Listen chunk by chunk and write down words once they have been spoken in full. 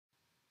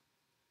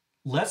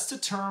Let's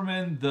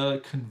determine the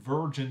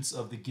convergence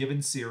of the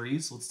given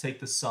series. Let's take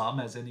the sum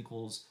as n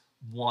equals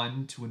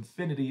 1 to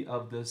infinity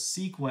of the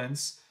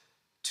sequence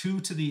 2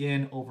 to the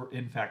n over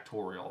n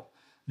factorial.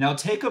 Now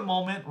take a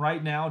moment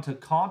right now to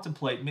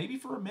contemplate, maybe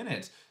for a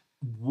minute,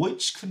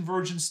 which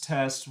convergence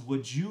test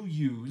would you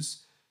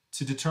use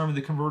to determine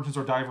the convergence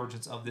or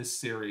divergence of this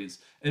series,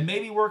 and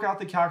maybe work out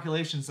the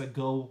calculations that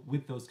go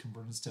with those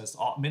convergence tests.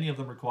 Many of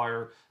them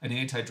require an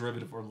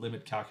antiderivative or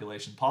limit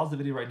calculation. Pause the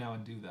video right now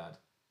and do that.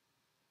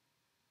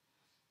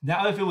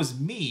 Now, if it was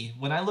me,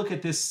 when I look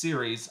at this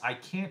series, I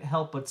can't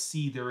help but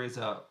see there is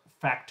a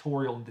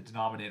factorial in the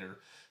denominator.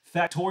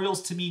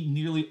 Factorials to me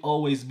nearly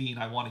always mean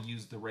I want to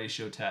use the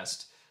ratio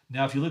test.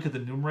 Now, if you look at the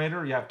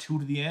numerator, you have 2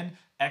 to the n.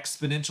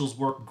 Exponentials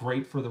work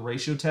great for the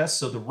ratio test.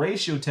 So the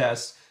ratio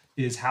test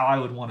is how I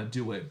would want to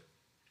do it.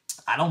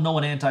 I don't know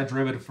an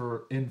antiderivative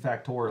for n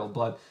factorial,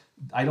 but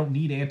I don't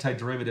need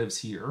antiderivatives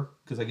here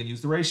because I can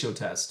use the ratio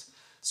test.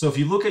 So if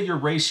you look at your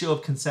ratio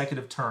of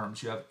consecutive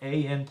terms, you have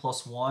an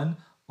plus 1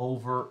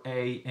 over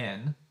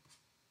an,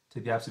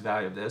 take the absolute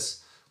value of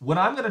this. What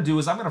I'm going to do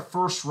is I'm going to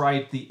first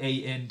write the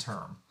an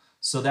term.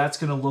 So that's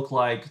going to look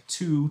like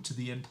 2 to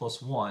the n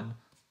plus 1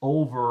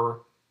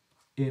 over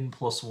n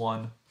plus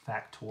 1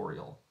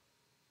 factorial,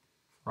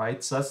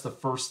 right? So that's the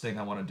first thing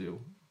I want to do,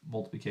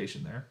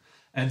 multiplication there.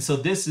 And so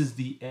this is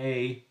the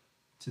a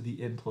to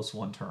the n plus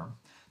 1 term.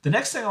 The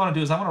next thing I want to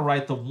do is I want to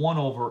write the 1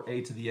 over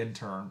a to the n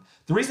term.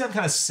 The reason I'm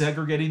kind of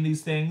segregating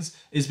these things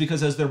is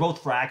because as they're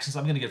both fractions,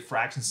 I'm going to get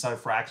fractions inside of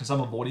fractions. I'm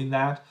avoiding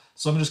that.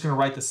 So I'm just going to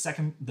write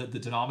the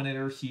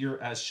denominator here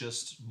as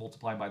just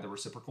multiplied by the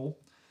reciprocal.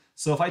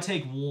 So if I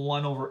take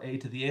 1 over a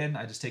to the n,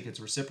 I just take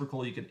its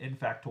reciprocal. You get n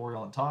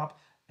factorial on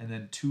top, and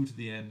then 2 to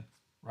the n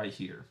right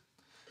here.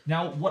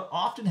 Now, what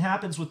often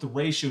happens with the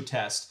ratio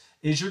test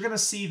is you're going to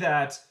see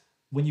that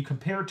when you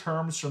compare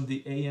terms from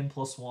the an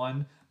plus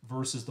 1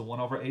 versus the 1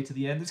 over a to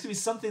the n, there's going to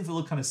be some things that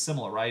look kind of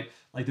similar, right?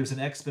 Like there's an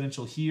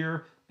exponential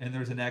here, and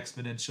there's an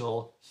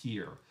exponential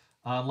here.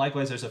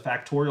 Likewise, there's a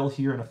factorial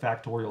here and a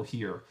factorial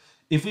here.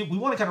 If we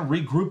want to kind of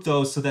regroup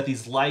those so that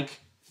these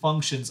like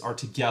functions are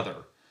together.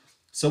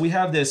 So we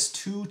have this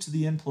 2 to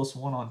the n plus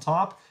 1 on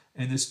top,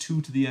 and this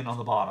 2 to the n on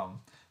the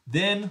bottom.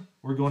 Then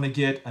we're going to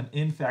get an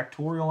n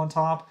factorial on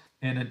top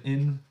and an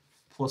n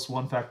plus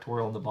 1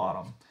 factorial on the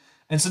bottom.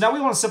 And so now we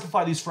want to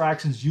simplify these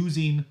fractions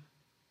using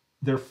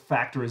their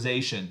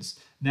factorizations.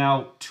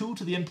 Now, 2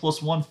 to the n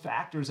plus 1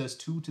 factors as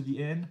 2 to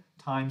the n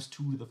times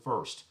 2 to the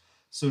first.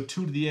 So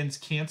 2 to the n's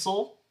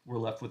cancel, we're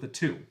left with a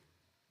 2,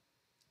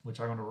 which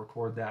I'm going to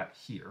record that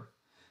here.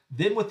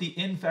 Then with the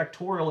n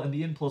factorial and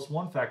the n plus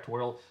 1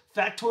 factorial,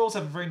 factorials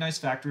have a very nice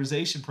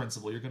factorization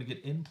principle. You're going to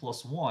get n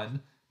plus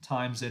 1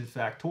 times n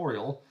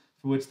factorial,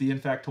 for which the n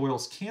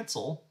factorials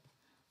cancel,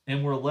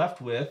 and we're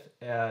left with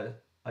an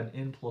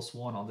n plus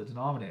 1 on the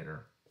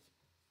denominator.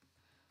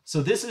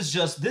 So this is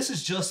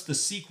just the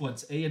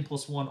sequence an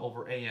plus 1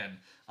 over an.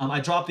 I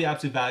dropped the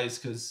absolute values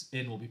because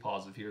n will be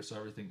positive here, so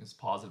everything is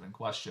positive in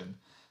question.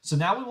 So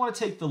now we want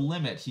to take the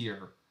limit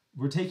here.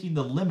 We're taking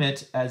the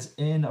limit as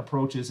n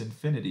approaches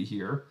infinity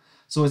here.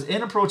 So as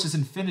n approaches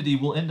infinity,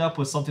 we'll end up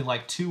with something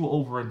like 2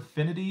 over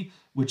infinity,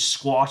 which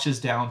squashes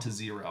down to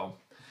 0.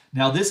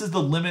 Now this is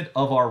the limit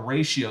of our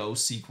ratio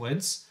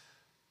sequence.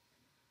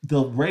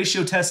 The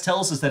ratio test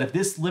tells us that if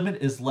this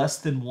limit is less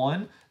than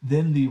 1,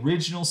 then the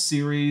original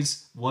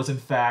series was in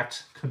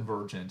fact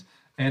convergent.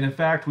 And in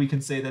fact, we can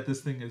say that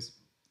this thing is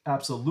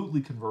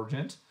absolutely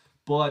convergent,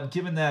 but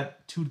given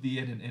that 2 to the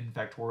n and n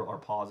factorial are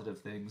positive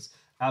things,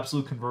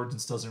 absolute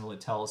convergence doesn't really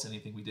tell us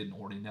anything we didn't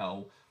already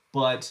know.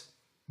 But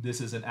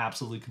this is an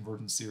absolutely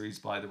convergent series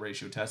by the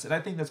ratio test, and I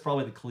think that's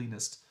probably the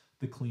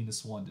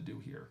cleanest one to do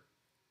here.